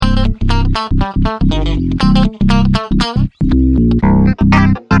December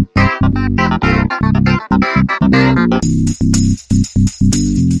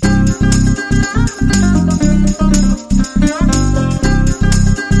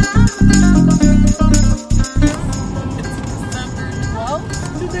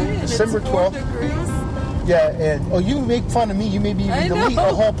 12th. Yeah, and you make fun of me. You maybe even delete a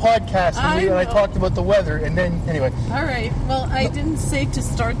whole podcast and I talked about the weather, and then anyway. All right. Well, I didn't say to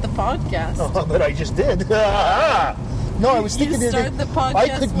start the podcast. Oh, but I just did. No, I was thinking you start the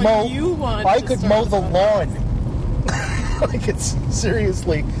podcast you want. I could mow the lawn. Like it's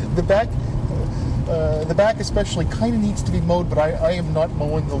seriously the back especially kind of needs to be mowed, but I am not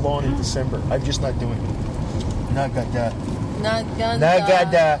mowing the lawn in December. I'm just not doing it. Not gonna.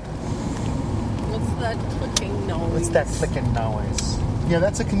 What's that clicking noise? What's that clicking noise? Yeah,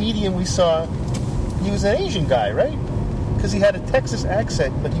 that's a comedian we saw. He was an Asian guy, right? Because he had a Texas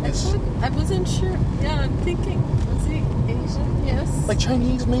accent, but he was... I wasn't sure. Yeah, I'm thinking. Was he Asian? Yes. Like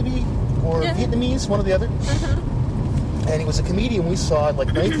Chinese, maybe? Or Vietnamese, one or the other. Uh-huh. And he was a comedian we saw in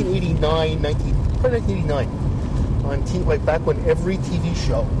like 1989. On like back when every TV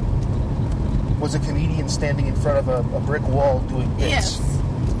show was a comedian standing in front of a brick wall doing bits. Yes.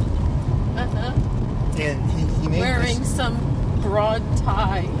 Uh-huh. And he made wearing some broad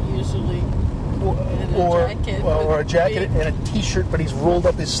tie, usually. Or a jacket and a t-shirt, but he's rolled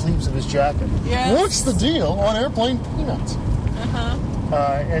up his sleeves of his jacket. Yes. What's the deal on airplane peanuts? Uh-huh.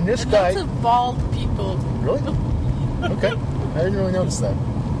 And this guy... lots of bald people. Really? Okay. I didn't really notice that.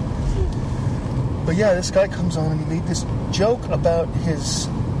 But yeah, this guy comes on and he made this joke about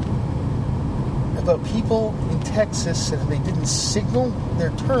people in Texas and they didn't signal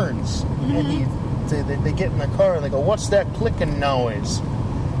their turns. Mm-hmm. And they get in the car and they go, "What's that clicking noise?"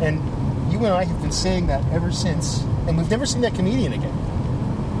 And you and I have been saying that ever since, and we've never seen that comedian again.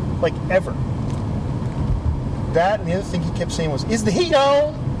 Like, ever. That, and the other thing he kept saying was, "Is the heat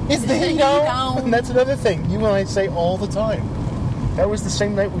on? Is the heat on?" And that's another thing you and I say all the time. That was the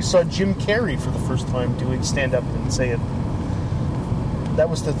same night we saw Jim Carrey for the first time doing stand-up and say it. That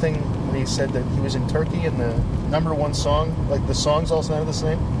was the thing when he said that he was in Turkey and the number one song, like the songs all sounded the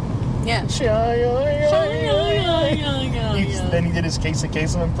same. Yeah. Then he did his Queso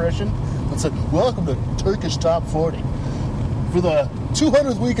impression and said, "Welcome to Turkish Top 40. For the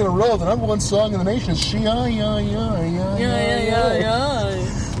 200th week in a row, the number one song in the nation is Shia.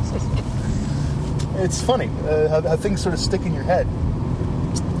 It's funny how things sort of stick in your head.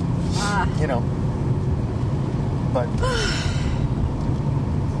 You know. But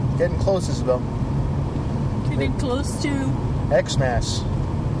getting close, Isabel. Getting close to Xmas.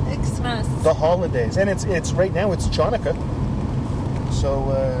 Xmas. The holidays. And it's right now it's Hanukkah.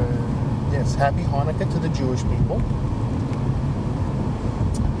 So yes, happy Hanukkah to the Jewish people.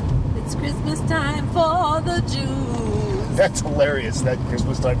 It's Christmas time for the Jews. That's hilarious, that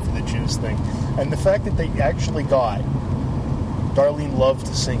Christmas time for the Jews thing. And the fact that they actually got Darlene Love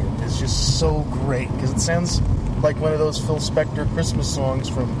to sing it is just so great, because it sounds like one of those Phil Spector Christmas songs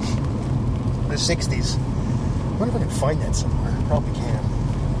from the 60s. I wonder if I can find that somewhere. Probably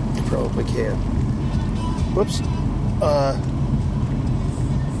can. Whoops.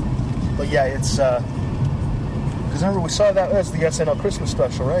 But yeah, it's... Because remember, we saw that as the SNL Christmas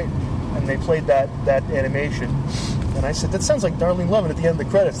special, right? And they played that animation. And I said, that sounds like Darlene Love. And at the end of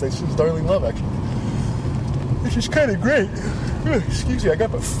the credits, they said, it's Darlene Love, actually. Which is kind of great. Excuse me, I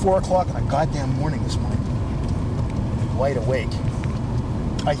got up at 4 o'clock in a goddamn morning this morning. Wide awake.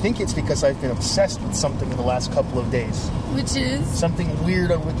 I think it's because I've been obsessed with something in the last couple of days. Which is? Something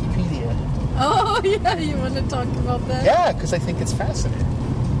weird on Wikipedia. Oh, yeah, you want to talk about that? Yeah, because I think it's fascinating.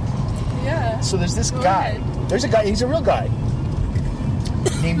 Yeah. So there's this Go guy. ahead. There's a guy, he's a real guy,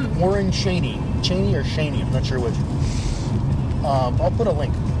 named Warren Cheney. Cheney or Shaney, I'm not sure which. I'll put a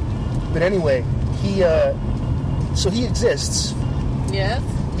link. But anyway, he exists. Yes.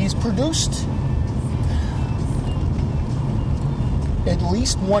 He's produced at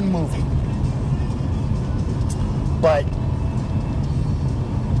least one movie. But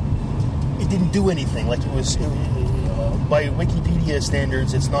it didn't do anything. Like it was by Wikipedia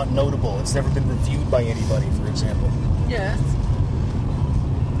standards, it's not notable. It's never been reviewed by anybody, for example. Yes.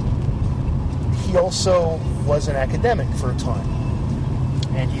 He also was an academic for a time.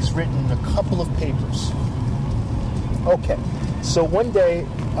 And he's written a couple of papers. Okay. So one day,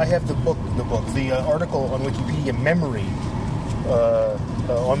 I have the article on Wikipedia memory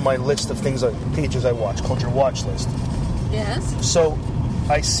on my list of pages I watch, called your watch list. Yes. So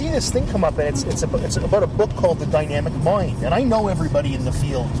I see this thing come up, and it's about a book called The Dynamic Mind. And I know everybody in the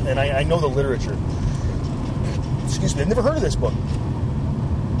field, and I know the literature. Excuse me, I've never heard of this book.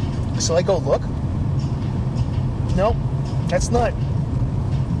 So I go look. No, that's nothing.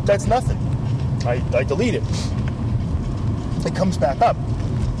 I delete it. It comes back up.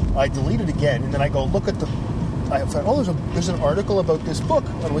 I delete it again, and then I go look at I thought, oh, there's an article about this book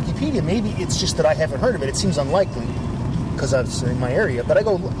on Wikipedia. Maybe it's just that I haven't heard of it. It seems unlikely because I was in my area. But I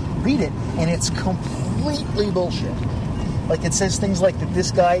go read it, and it's completely bullshit. Like, it says things like that this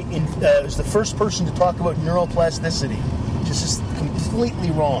guy is the first person to talk about neuroplasticity. Just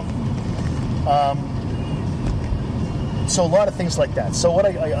completely wrong. So a lot of things like that. So what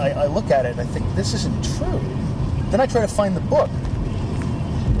I look at it and I think, this isn't true. Then I try to find the book.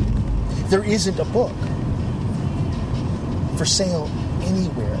 There isn't a book for sale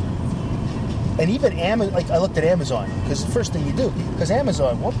anywhere. And even Amazon, like I looked at Amazon, because the first thing you do, because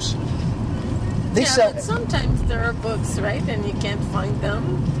Amazon, they sell. But sometimes there are books, right, and you can't find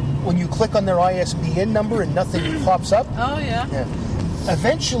them. When you click on their ISBN number and nothing pops up. Oh, yeah.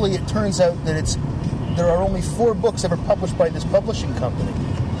 Eventually, it turns out that there are only 4 books ever published by this publishing company.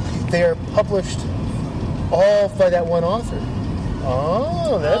 They are published all by that one author.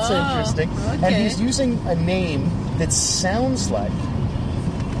 Oh, that's interesting. Okay. And he's using a name that sounds like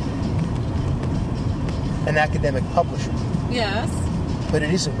an academic publisher. Yes. But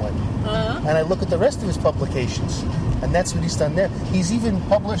it isn't one. And I look at the rest of his publications, and that's what he's done there. He's even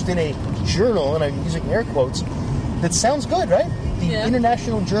published in a journal, and I'm using air quotes, that sounds good, right? The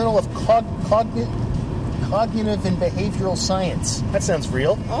International Journal of Cognitive and Behavioral Science. That sounds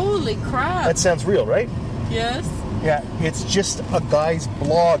real. Holy crap. That sounds real, right? Yes. Yeah, it's just a guy's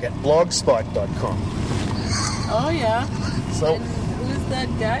blog at blogspot.com. Oh, yeah. So, and who's that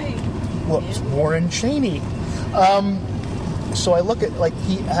guy? Well, it's Warren Cheney. So I look at, like,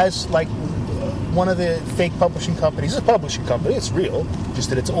 he has, like, one of the fake publishing companies. It's a publishing company. It's real. Just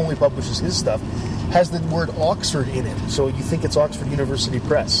that it only publishes his stuff. Has the word Oxford in it. So you think it's Oxford University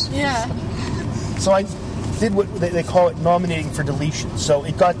Press. Yeah. So I did what they call it nominating for deletion. So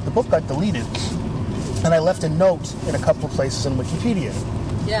the book got deleted. And I left a note in a couple of places on Wikipedia.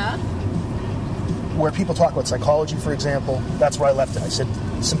 Yeah. Where people talk about psychology, for example. That's where I left it. I said,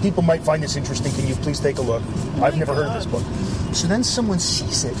 some people might find this interesting. Can you please take a look? I've never heard of this book. So then someone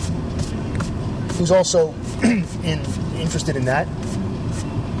sees it, who's also interested in that,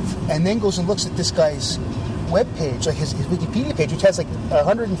 and then goes and looks at this guy's webpage, like his Wikipedia page, which has like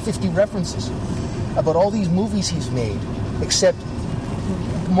 150 references about all these movies he's made, except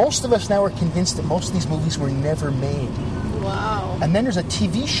most of us now are convinced that most of these movies were never made. Wow. And then there's a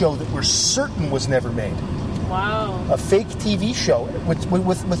TV show that we're certain was never made. Wow. A fake TV show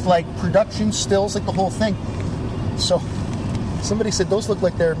with like production stills, like the whole thing. So somebody said those look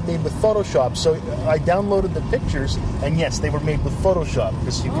like they're made with Photoshop. So I downloaded the pictures, and yes, they were made with Photoshop,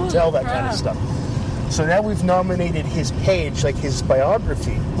 because you can tell that kind of stuff. So now we've nominated his page, like his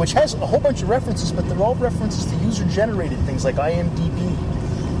biography, which has a whole bunch of references, but they're all references to user-generated things like IMDb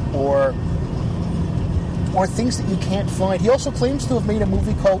or things that you can't find. He also claims to have made a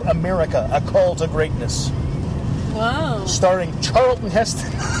movie called America, A Call to Greatness. Wow. Starring Charlton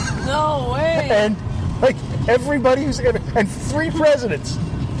Heston. No way. And like everybody who's ever, and 3 presidents.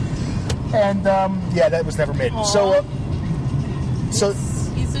 And that was never made. Aww. So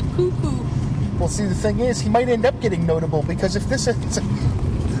he's a cuckoo. Well, see, the thing is, he might end up getting notable, because if there's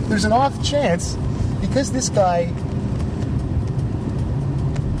an off chance, because this guy,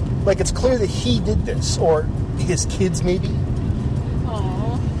 like, it's clear that he did this, or his kids maybe.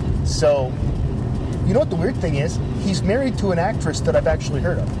 Aww. So, you know what the weird thing is? He's married to an actress that I've actually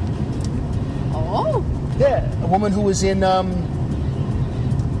heard of. Oh. Yeah, a woman who was in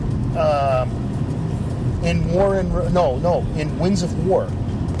Winds of War.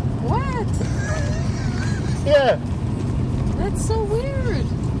 What? Yeah. That's so weird.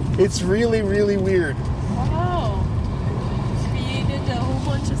 It's really, really weird. Wow. Created a whole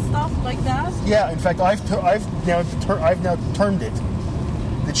bunch of stuff like that? Yeah, in fact, I've now termed it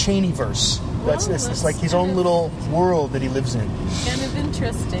the Cheneyverse. It's like his own little world that he lives in. Kind of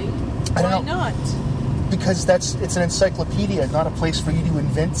interesting. Why not? Because it's an encyclopedia, not a place for you to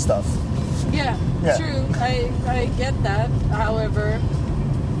invent stuff. Yeah. True. I get that. However,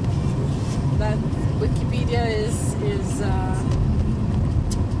 that Wikipedia is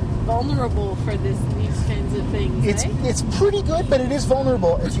vulnerable for these kinds of things. It's pretty good, but it is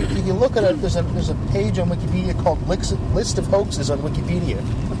vulnerable. If you look at it, there's a page on Wikipedia called List of Hoaxes on Wikipedia,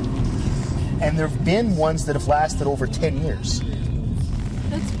 and there have been ones that have lasted over 10 years.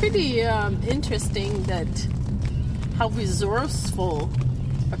 That's pretty interesting, that how resourceful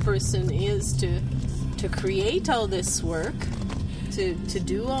a person is to create all this work, to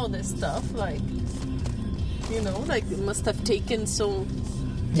do all this stuff. Like, like it must have taken so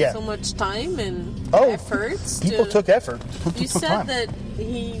Yeah. so much time and Oh, efforts. people took effort. You took said time. that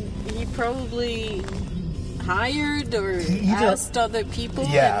he probably hired or He either- asked other people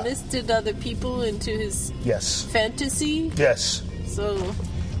Yeah. and listed other people into his Yes. fantasy. Yes. So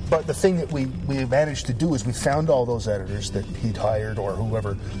But the thing that we managed to do is we found all those editors that he'd hired or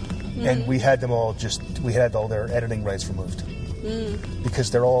whoever, and we had them all we had all their editing rights removed. Because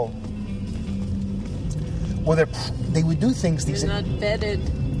they're all, well, they would do things, they're these, not vetted.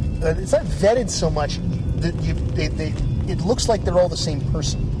 it's not vetted so much, that it looks like they're all the same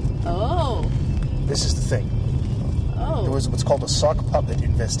person. Oh. This is the thing. Oh. There was what's called a sock puppet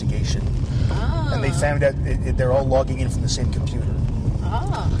investigation. Ah. And they found out they're all logging in from the same computer.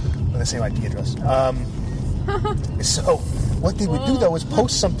 Ah. With the same IP address. So what they would do though is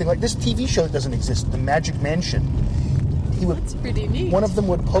post something like this TV show that doesn't exist, The Magic Mansion. That's pretty neat. One of them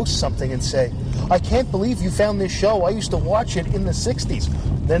would post something and say, "I can't believe you found this show. I used to watch it in the 60s."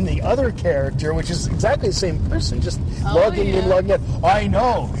 Then the other character, which is exactly the same person, just logging in, logging out. "I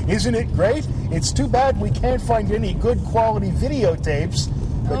know, isn't it great? It's too bad we can't find any good quality videotapes."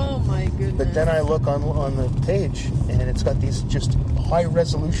 Oh my goodness. But then I look on the page, and it's got these just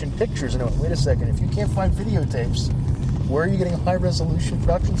high-resolution pictures. And I went, wait a second, if you can't find videotapes, where are you getting high-resolution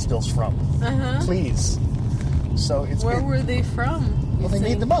production stills from? Please. So it's Where were they from? well, they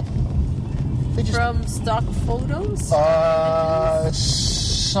made them up. They just From stock photos?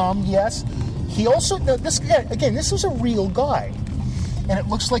 some, yes. He also this was a real guy, and it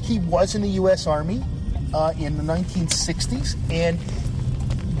looks like he was in the U.S. Army in the 1960s, and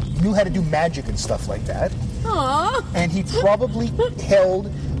knew how to do magic and stuff like that. Aww. And he probably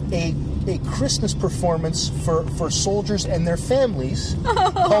held a Christmas performance for soldiers and their families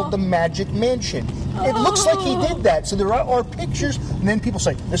called the Magic Mansion. It looks like he did that. So there are pictures, and then people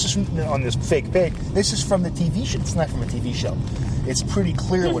say, this is from, on this fake page, this is from the TV show. It's not from a TV show. It's pretty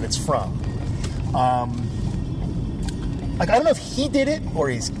clear what it's from. Like, I don't know if he did it, or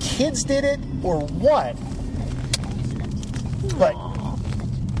his kids did it, or what. But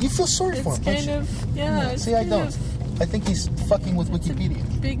you feel sorry for him, don't Kind you? of, yeah. It's See, I kind don't. of I think he's fucking with Wikipedia.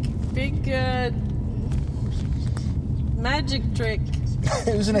 big magic trick.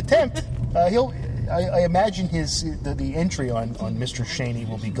 It was an attempt. I imagine the entry on Mr. Cheney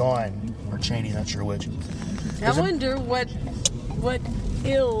will be gone, or Cheney, not sure which. I wonder what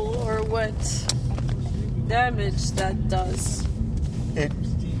ill or what damage that does, It.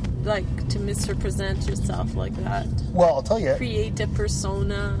 like to misrepresent yourself like that. Well, I'll tell you. Create a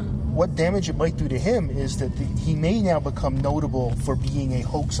persona. What damage it might do to him is that he may now become notable for being a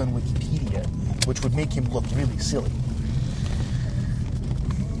hoax on Wikipedia, which would make him look really silly.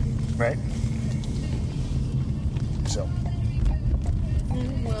 Right? So.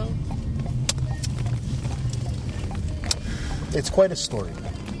 Well, It's quite a story.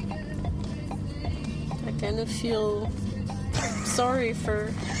 I kind of feel sorry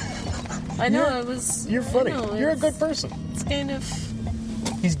for. I know You're- I was. You're funny. I know, You're a it's- good person. It's kind of.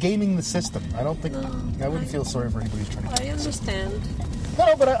 He's gaming the system. I don't think. No, I wouldn't feel sorry for anybody who's trying to. I understand.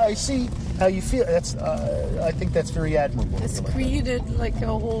 No, but I see how you feel. That's. I think that's very admirable. It's You like that. created like a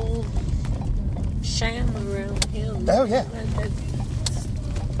whole sham around him. Oh, yeah.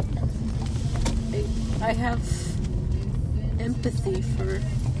 I have empathy for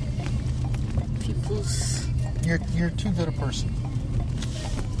people's. You're too good a person.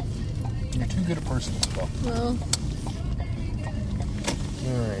 You're too good a person as well. Well,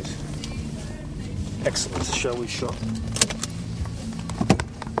 All right. Excellent. Shall we show?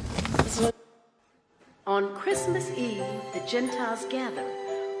 On Christmas Eve, the Gentiles gather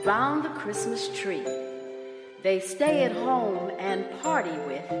round the Christmas tree. They stay at home and party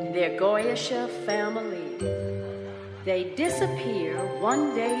with their Goyisha family. They disappear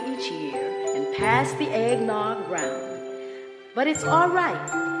one day each year and pass the eggnog round. But it's all right,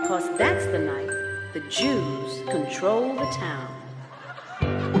 'cause that's the night the Jews control the town.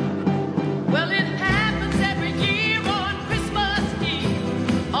 Well, it happens every year on Christmas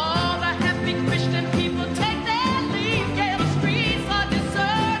Eve. All the happy Christian people take their leave. Yeah, the streets are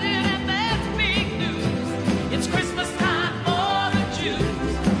deserted and there's big news. It's Christmas time for the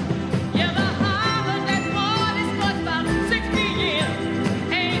Jews. Yeah, the holiday party starts about 60 years.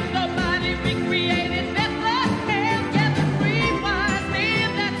 Ain't nobody recreated Bethlehem. Yeah, the three wise men,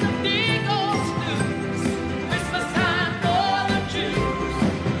 that's a big old snooze. Christmas time for the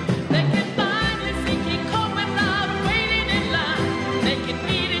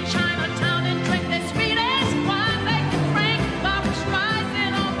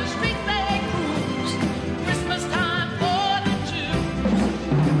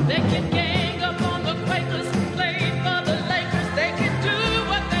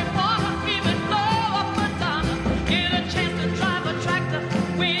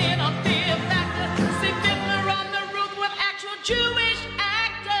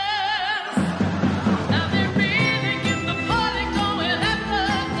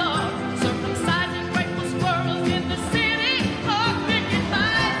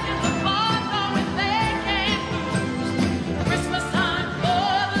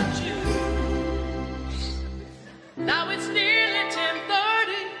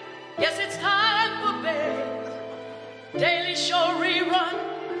TV show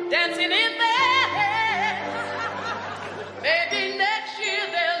rerun, dancing in their hair. Maybe next year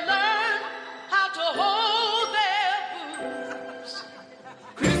they'll learn how to hold their boobs.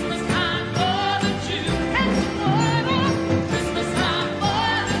 Christmas time for the Jew. Christmas time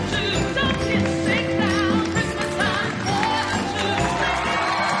for the Jew. Don't get sick now. Christmas time for the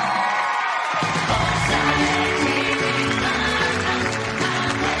Jew.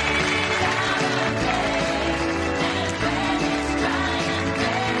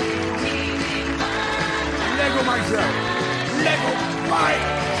 Lego my show. Lego my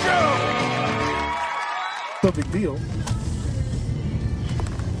show. No big deal.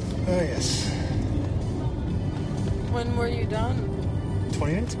 Oh, yes. When were you done?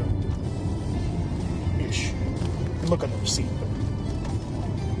 20 minutes ago. Ish. You look on the receipt, but.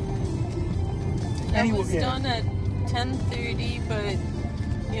 I Anyway, was yeah. done at 10:30, but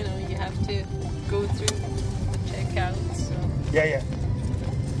you know you have to go through the checkout. So Yeah.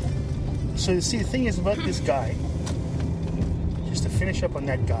 So, see, the thing is about this guy, just to finish up on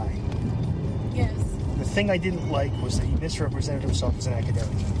that guy, yes, the thing I didn't like was that he misrepresented himself as an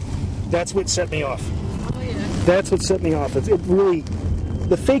academic. That's what set me off. oh yeah, That's what set me off. It really,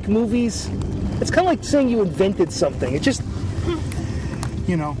 the fake movies, it's kind of like saying you invented something. It just,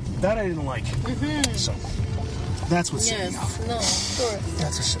 you know, that I didn't like. So, that's what set me off. yes, no, of course,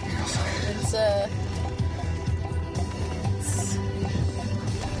 That's what set me off. it's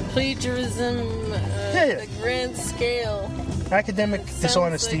plagiarism, Yeah. the grand scale. Academic It sounds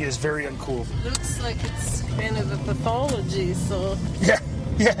dishonesty like- is very uncool. Looks like it's kind of a pathology. So Yeah,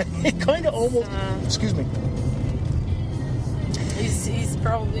 it kind of almost, excuse me. he's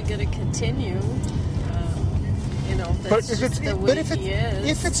probably going to continue. You know, that's But if just it's the way but if he is.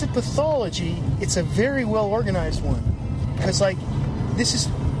 if it's a pathology, it's a very well organized one. Because like this is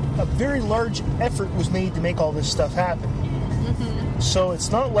a very large effort was made to make all this stuff happen. So it's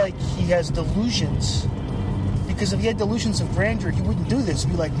not like he has delusions. Because if he had delusions of grandeur, he wouldn't do this.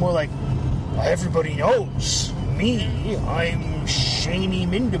 It'd be like more like everybody knows me. I'm Shaney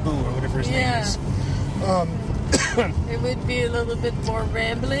Mindabu or whatever his name Yeah. is. It would be a little bit more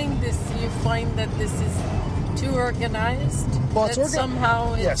rambling. This you find that this is too organized. Well, it's that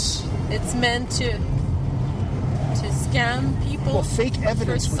somehow Yes. it's meant to scam people. Well, fake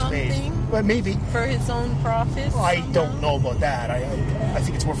evidence for was made. something, Well, maybe. for his own profit. I somehow. don't know about that. I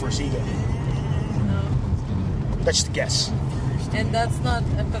think it's more for his ego. No. That's just a guess. And that's not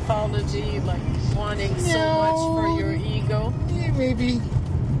a pathology like wanting so much for your ego. Yeah, maybe.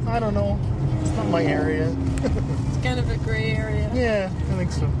 I don't know. It's not my area. It's kind of a gray area. Yeah, I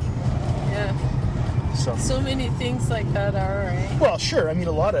think so. Yeah. So. So many things like that are, right? Well, sure. I mean,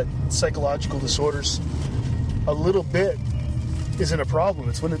 a lot of psychological disorders, a little bit isn't a problem.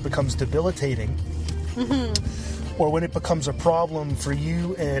 It's when it becomes debilitating. Or when it becomes a problem for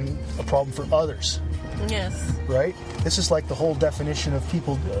you and a problem for others. Yes. Right? This is like the whole definition of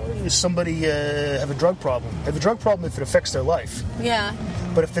people. Is somebody have a drug problem? Have a drug problem if it affects their life. Yeah.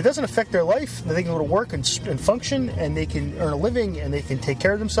 But if it doesn't affect their life, then they can go to work and function, and they can earn a living, and they can take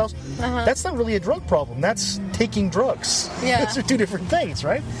care of themselves. That's not really a drug problem. That's taking drugs. Yeah. Those are two different things,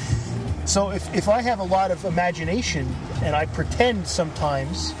 right? So if I have a lot of imagination, and I pretend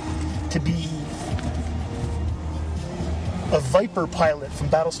sometimes to be a Viper pilot from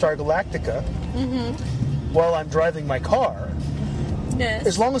Battlestar Galactica while I'm driving my car, Yes.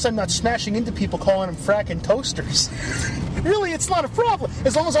 as long as I'm not smashing into people calling them fracking toasters, really, it's not a problem.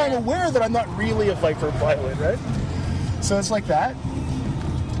 As long as I'm aware that I'm not really a Viper pilot, right? So it's like that.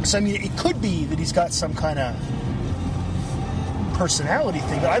 So, I mean, it could be that he's got some kind of personality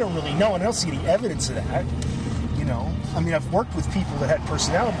thing, but I don't really know, and I don't see any evidence of that. You know? I mean, I've worked with people that had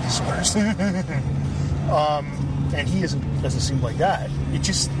personality disorders. And he doesn't seem like that. It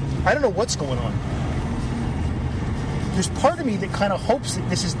just, I don't know what's going on. There's part of me that kind of hopes that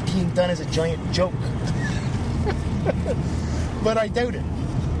this is being done as a giant joke. But I doubt it.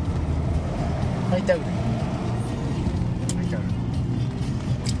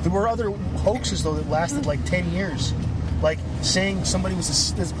 There were other hoaxes, though, that lasted like 10 years. Like saying somebody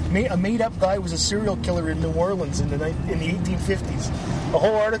was a made-up guy was a serial killer in New Orleans in the 1850s. A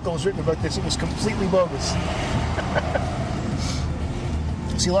whole article was written about this. It was completely bogus.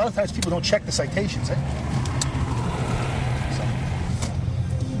 See, a lot of times people don't check the citations, eh?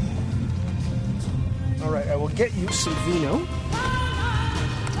 So. All right, I will get you some vino.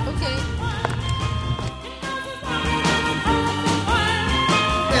 Okay.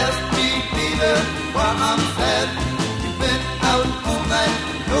 While I'm sad, you've been out all night,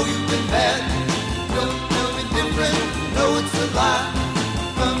 know you've been bad. Don't tell me different, know it's a lie.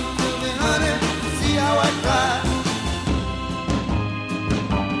 Come to me, honey, see how I cry.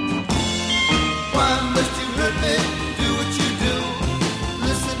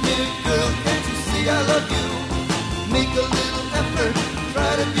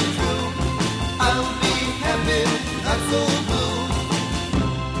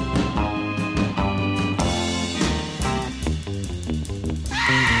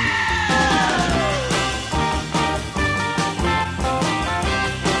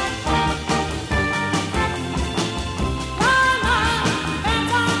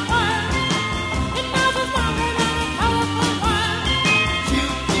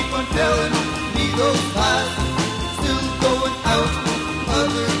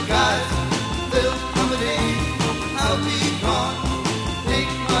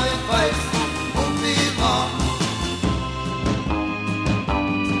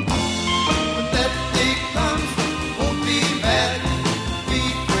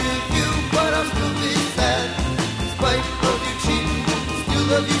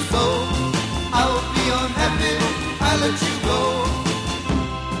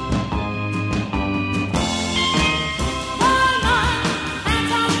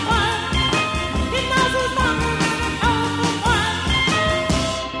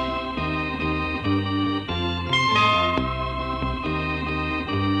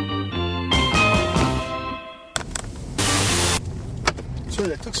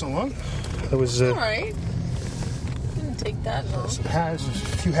 so long. There was All right. Didn't take that long. a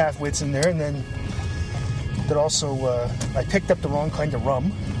few half-wits in there, and then that also, I picked up the wrong kind of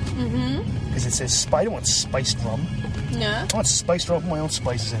rum. Mm-hmm. Because it says, I don't want spiced rum. Yeah. I want spiced rum with my own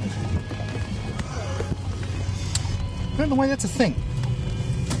spices in it. I don't know why that's a thing.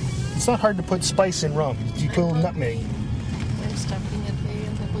 It's not hard to put spice in rum. You put a little nutmeg. I'm stopping at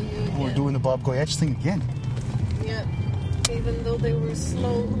A&W again. We're doing the Bob Goyetch thing again. Yeah. Even though they were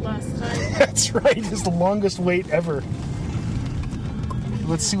slow last time. That's right. It's the longest wait ever.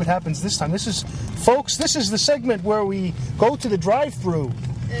 Let's see what happens this time. Folks, this is the segment where we go to the drive-thru.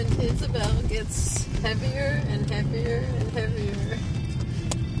 And Isabel gets heavier and heavier and heavier.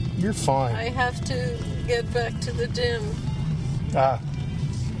 You're fine. I have to get back to the gym.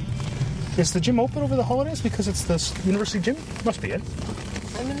 Is the gym open over the holidays because it's the university gym? Must be it.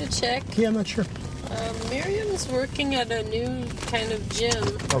 I'm going to check. Yeah, I'm not sure. Miriam's working at a new kind of gym.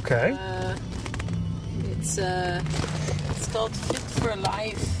 Okay. It's called Fit for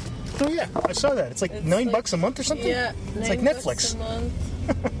Life. Oh yeah, I saw that. It's like $9 a month or something? Yeah, it's like Netflix. $9 a month.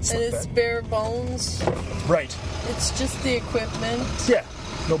 It's And not it's bad. bare bones. Right. It's just the equipment. Yeah.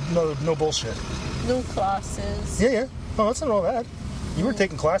 No bullshit. No classes. Yeah. Oh, that's not all that. You were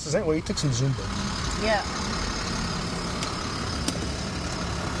taking classes anyway. You took some Zumba. Yeah.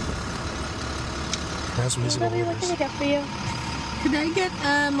 That's what What can I get for you? Could I get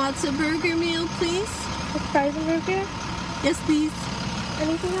a matzo burger meal, please? With fries and burger? Yes, please.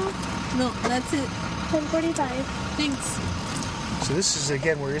 Anything else? No, that's it. $10.45. Thanks. So this is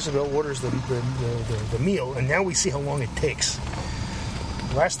again where Isabel orders the meal, and now we see how long it takes.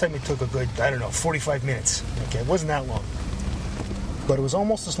 Last time it took a good, 45 minutes. Okay, it wasn't that long. But it was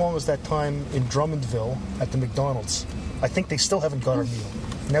almost as long as that time in Drummondville at the McDonald's. I think they still haven't got our meal.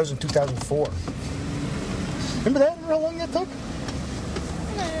 And that was in 2004. Remember that? Remember how long that took?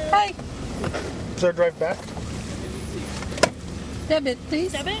 Hi. Was our drive back? Debit,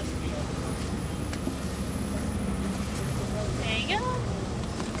 please. Debit? There you go.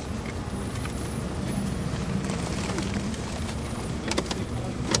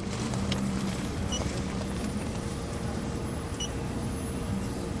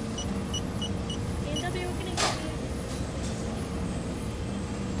 A&W, what can I get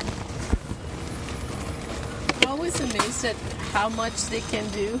you? I'm always amazed at how much they can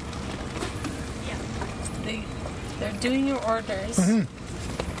do. Yeah. They're doing your orders. They're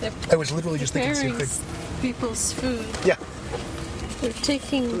I was literally just thinking the same preparing thing. people's food. Yeah. They're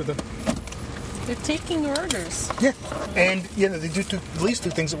taking orders Yeah. And, they do at least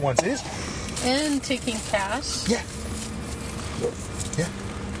two things at once. It is. and taking cash. Yeah. Yeah.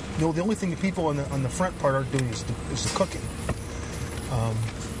 The only thing the people on the front part aren't doing is the cooking.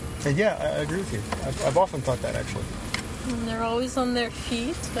 And yeah, I agree with you. I've often thought that actually. And they're always on their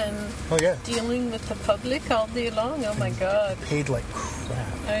feet and Oh yeah. dealing with the public all day long. Oh my God. Paid like crap.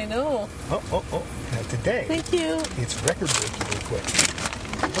 I know. Oh. Now today, Thank you. it's record-breaking real quick.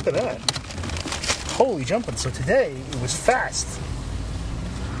 Look at that. Holy jumping. So today, it was fast.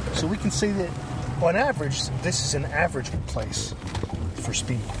 So we can say that, on average, this is an average place for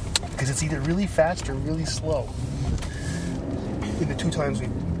speed. Because it's either really fast or really slow. In the two times we...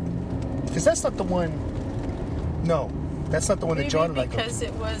 Because that's not the one... No. That's not the one that Maybe John and I go to. because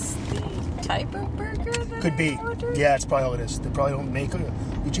it was the type of burger that Could I be. ordered? Yeah, it's probably all it is. They probably don't make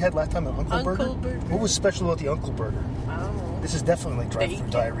it. Did you had last time an Uncle Burger? Uncle Burger. What was special about the Uncle Burger? I don't know. This is definitely like drive-through Bacon.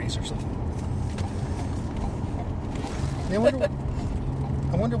 diaries or something. I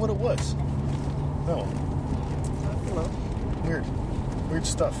wonder what it was. Oh, weird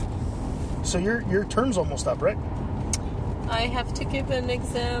stuff. So your term's almost up, right? I have to give an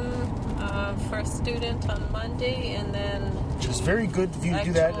exam for a student on Monday, and then Which is very good of you to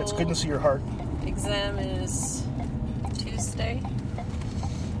do that. It's goodness of your heart. exam is Tuesday.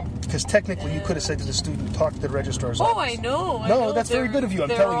 Because technically, you could have said to the student, "Talk to the registrar's Oh, office." I know. I No, know. that's very good of you. I'm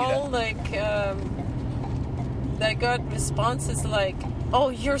they're telling you that. all like, I got responses like, "Oh,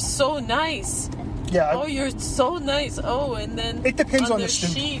 you're so nice. Yeah, Oh, you're so nice. Oh," and then it depends on the the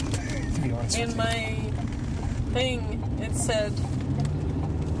student. sheet To be honest with in you. my thing, it said,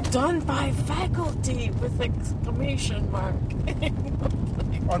 "Done by faculty!" with exclamation mark.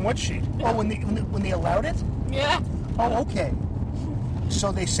 On what sheet? Oh, when they allowed it? Yeah. Oh, okay.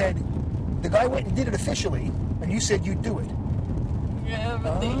 So they said the guy went and did it officially, and you said you'd do it. Yeah,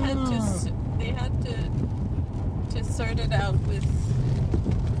 but they had to sort it out with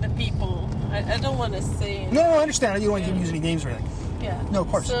the people. I don't want to say. No, I understand. You don't want to use any names or anything. Yeah. No, of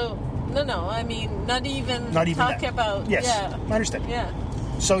course. So no. I mean, not even Not even talk that. about. Yes, Yeah. I understand. Yeah.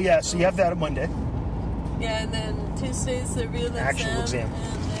 So you have that on Monday. Yeah, and then Tuesday's the real Actual exam. And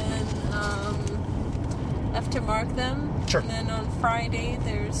have to mark them. Sure. And then on Friday,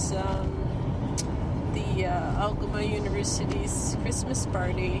 there's the Algoma University's Christmas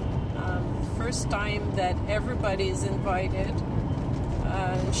party. First time that everybody is invited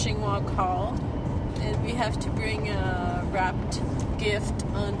in Shingwak Hall. And we have to bring a wrapped gift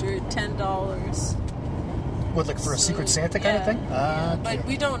under $10. What, like for a Secret Santa kind of Yeah, thing? yeah. Okay. But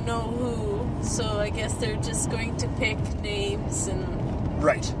we don't know who, so I guess they're just going to pick names and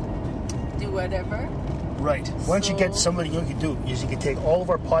Right. do whatever. Right. Why don't you get So- somebody, you know what you could do is you could take all of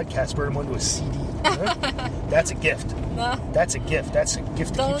our podcasts, burn them onto a CD. Right? That's a gift. Nah, That's a gift. That's a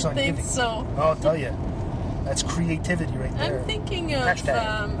gift that keeps don't on think giving. so. I'll tell you. That's creativity right there. I'm thinking of,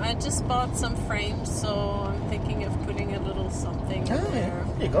 Hashtag. I just bought some frames, so I'm thinking of putting a little something in Ah, there.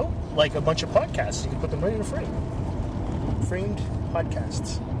 there you go. Like a bunch of podcasts. You can put them right in a frame. Framed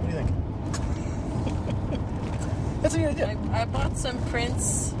podcasts. What do you think? That's a good idea. I bought some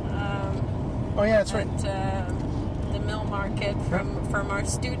prints Oh, yeah, that's right. at the mill market from our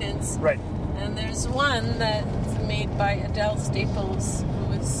students. Right. And there's one that's made by Adele Staples,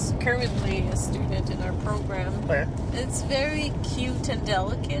 who is currently a student in our program. Oh, yeah. It's very cute and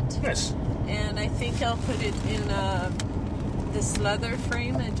delicate, Nice. and I think I'll put it in this leather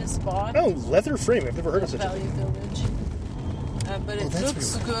frame I just bought. Oh, leather frame. I've never heard of such a Value thing. Village. But it that's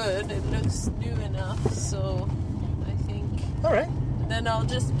looks really good. It looks new enough, so I think. All right. Then I'll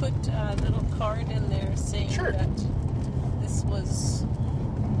just put a little card in there saying Sure. that this was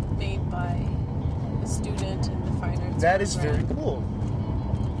made by a student in the fine arts That is very program.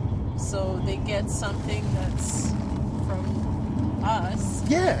 cool. So they get something that's from us.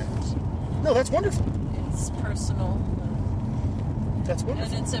 Yeah. No, that's wonderful. It's personal. That's And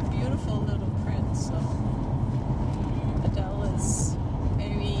wonderful. it's a beautiful little print, so Adele is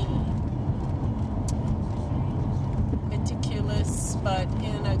very meticulous, but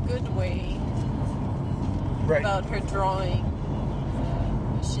in a good way, Right. about her drawing.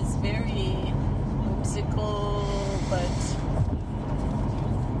 She's very whimsical, but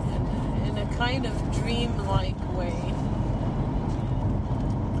in a kind of dreamlike way.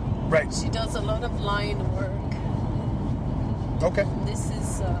 Right. She does a lot of line work. Okay. This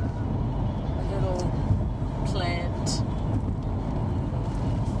is a little plant.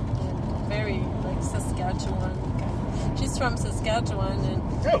 And very like Saskatchewan. She's from Saskatchewan, and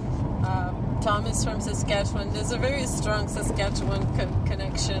Oh. Tom is from Saskatchewan. There's a very strong Saskatchewan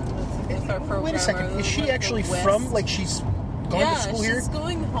connection with our program. Wait a second. Is she Like the actually West. from, like, she's gone yeah, to school she's here?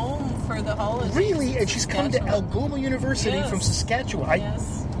 going home for the holidays. Really? in And she's come to Saskatchewan. Algoma University Yes. from Saskatchewan.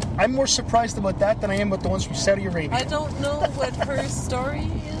 Yes. I'm more surprised about that than I am about the ones from Saudi Arabia. I don't know what her story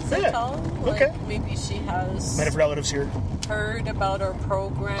is Yeah. at all. Like, Okay. maybe she has Might have relatives here. heard about our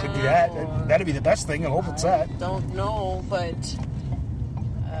program. Could be that. or- That'd be the best thing. I hope it's that. Don't know, but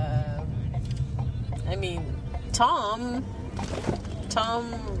I mean, Tom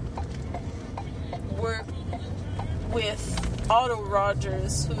worked with Otto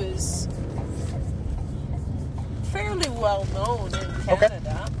Rogers, who is fairly well known in Okay.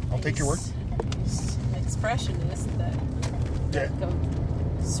 Canada. I'll take your word. He's an expressionist that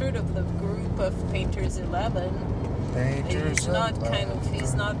Yeah. sort of the group of Painters 11. He's not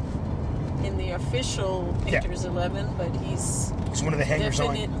he's not in the official Painters 11, but he's He's one of the hangers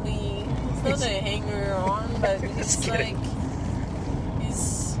on. definitely, he's not a hanger on, but Just it's kidding. like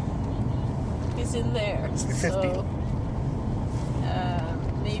he's in there. He's the 50. So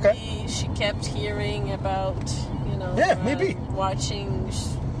maybe Okay. she kept hearing about, Yeah, maybe. watching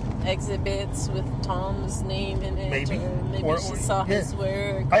exhibits with Tom's name in it. Maybe. Or maybe Or- she saw yeah. his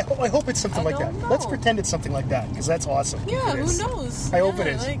work. I hope it's something I like that. don't Let's know. pretend it's something like that, because that's awesome. Yeah, It who is. knows? I hope Yeah, it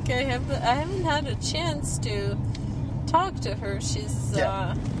is. Like I haven't had a chance to talk to her. She's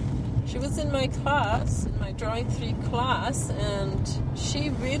Yeah. she was in my class, in my drawing 3 class, and she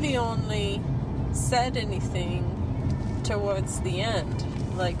really only said anything towards the end.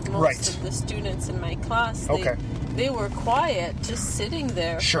 Like most Right. of the students in my class, Okay. they were quiet, just sitting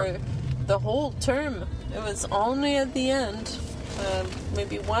there Sure. for the whole term. It was only at the end,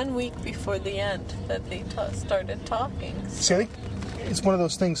 maybe 1 week before the end, that they started talking. See, I think it's one of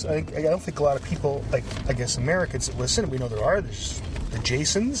those things. I don't think a lot of people, like, I guess Americans that listen, we know there are. There's the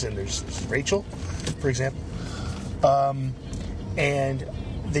Jasons and there's Rachel, for example. And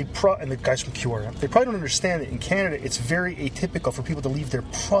and the guys from QRM, they probably don't understand that in Canada it's very atypical for people to leave their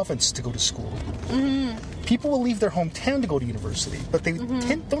province to go to school. Mm-hmm. People will leave their hometown to go to university, but they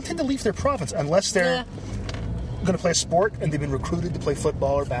don't tend to leave their province unless they're going to play a sport and they've been recruited to play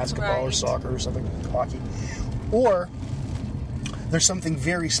football or basketball or Right. soccer or something, hockey. Or there's something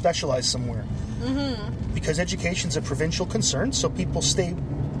very specialized somewhere. Mm-hmm. Because education's a provincial concern, so people stay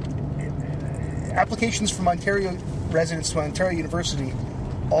applications from Ontario residents to Ontario University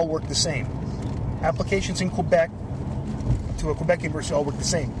all work the same. Applications in Quebec to a Quebec university all work the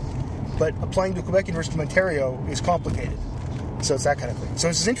same. But applying to a Quebec university from Ontario is complicated. So it's that kind of thing. So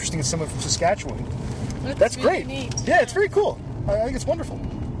this is interesting as someone from Saskatchewan. That's really great. neat. Yeah, it's very cool. I think it's wonderful.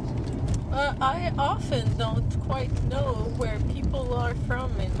 I often don't quite know where people are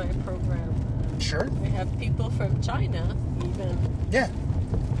from in my program. Sure. We have people from China, even. Yeah.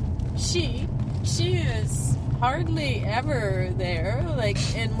 She is hardly ever there. Like,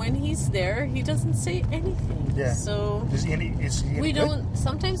 and when he's there, he doesn't say anything. Yeah. So Is he any we good? don't.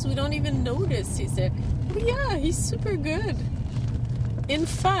 Sometimes we don't even notice he's there. But yeah, he's super good. In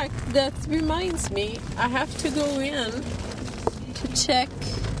fact, that reminds me, I have to go in to check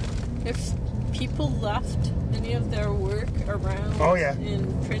if people left any of their work around Oh, yeah. in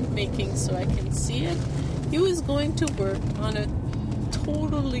printmaking so I can see it. He was going to work on a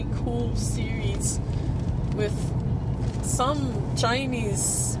totally cool series with some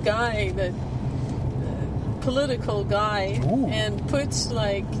Chinese guy, that political guy, Ooh. and put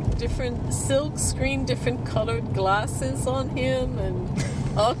like different silk screen, different colored glasses on him and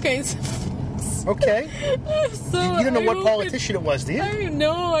all kinds of things. Okay. So You don't know I what hope politician it was, do you?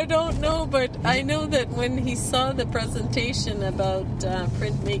 I don't know, but I know that when he saw the presentation about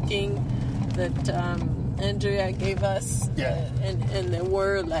printmaking that Andrea gave us, Yeah. and there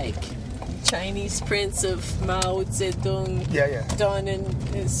were like Chinese prints of Mao Zedong Yeah. done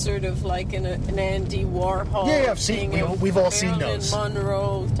in sort of like an Andy Warhol Yeah, I've seen- thing, we've all seen Marilyn those.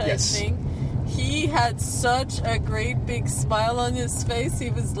 Monroe type Yes. thing. He had such a great big smile on his face. He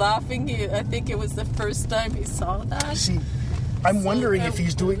was laughing. I think it was the first time he saw that. See, I'm wondering if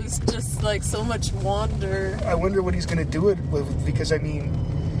he's doing. It was just like so much wonder. I wonder what he's going to do it with, because I mean,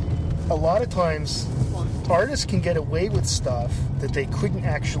 a lot of times artists can get away with stuff that they couldn't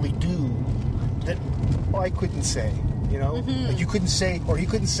actually do, that I couldn't say. You know, like you couldn't say, or he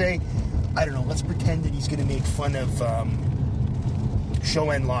couldn't say. I don't know. Let's pretend that he's going to make fun of Zhou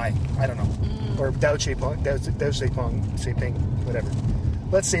Enlai. I don't know, or Dao Zedong, whatever.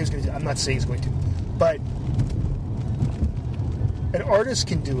 Let's say he's going to. I'm not saying he's going to, but an artist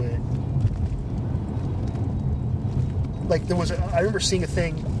can do it. Like there was, I remember seeing a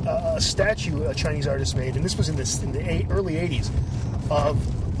thing, a statue a Chinese artist made, and this was in the early '80s, of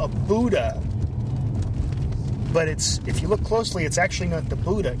a Buddha. But if you look closely, it's actually not the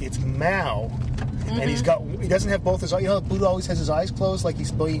Buddha; it's Mao, and he doesn't have both his eyes. You know, Buddha always has his eyes closed, like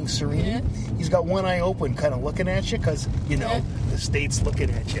he's being serene. Yeah. He's got one eye open, kind of looking at you, because the state's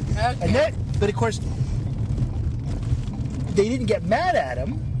looking at you. Okay. And that, but of course, they didn't get mad at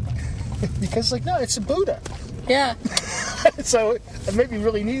him because, like, no, it's a Buddha. Yeah. So it may be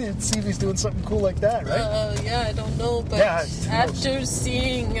really needed to see if he's doing something cool like that, right? Yeah, I don't know, but Yeah, who knows? after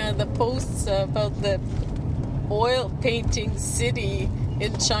seeing the posts about the oil painting city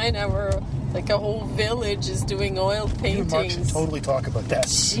in China, where like a whole village is doing oil You and Mark should paintings, totally talk about that.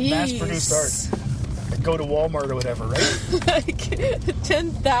 Mass-produced art. Go to Walmart or whatever, right? like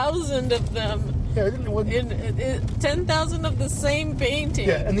 10,000 of them. Yeah, In 10,000 of the same painting.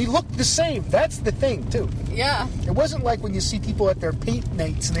 yeah, and they look the same. That's the thing, too. Yeah. It wasn't like when you see people at their paint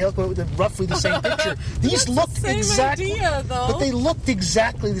nights and they all go with roughly the same picture. These That's the looked same exactly, idea, though. but they looked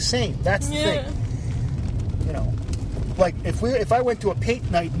exactly the same. That's the Yeah. thing. You know, like if I went to a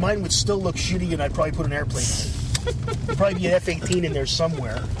paint night, mine would still look shitty, and I'd probably put an airplane in it. There'd probably be an F-18 in there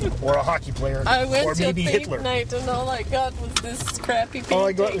somewhere, or a hockey player, I went or to maybe a paint Hitler. night, and all I got was this crappy painting. All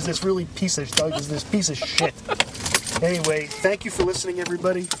I got was this really piece of shit. Anyway, thank you for listening,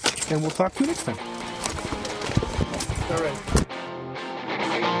 everybody, and we'll talk to you next time. All right.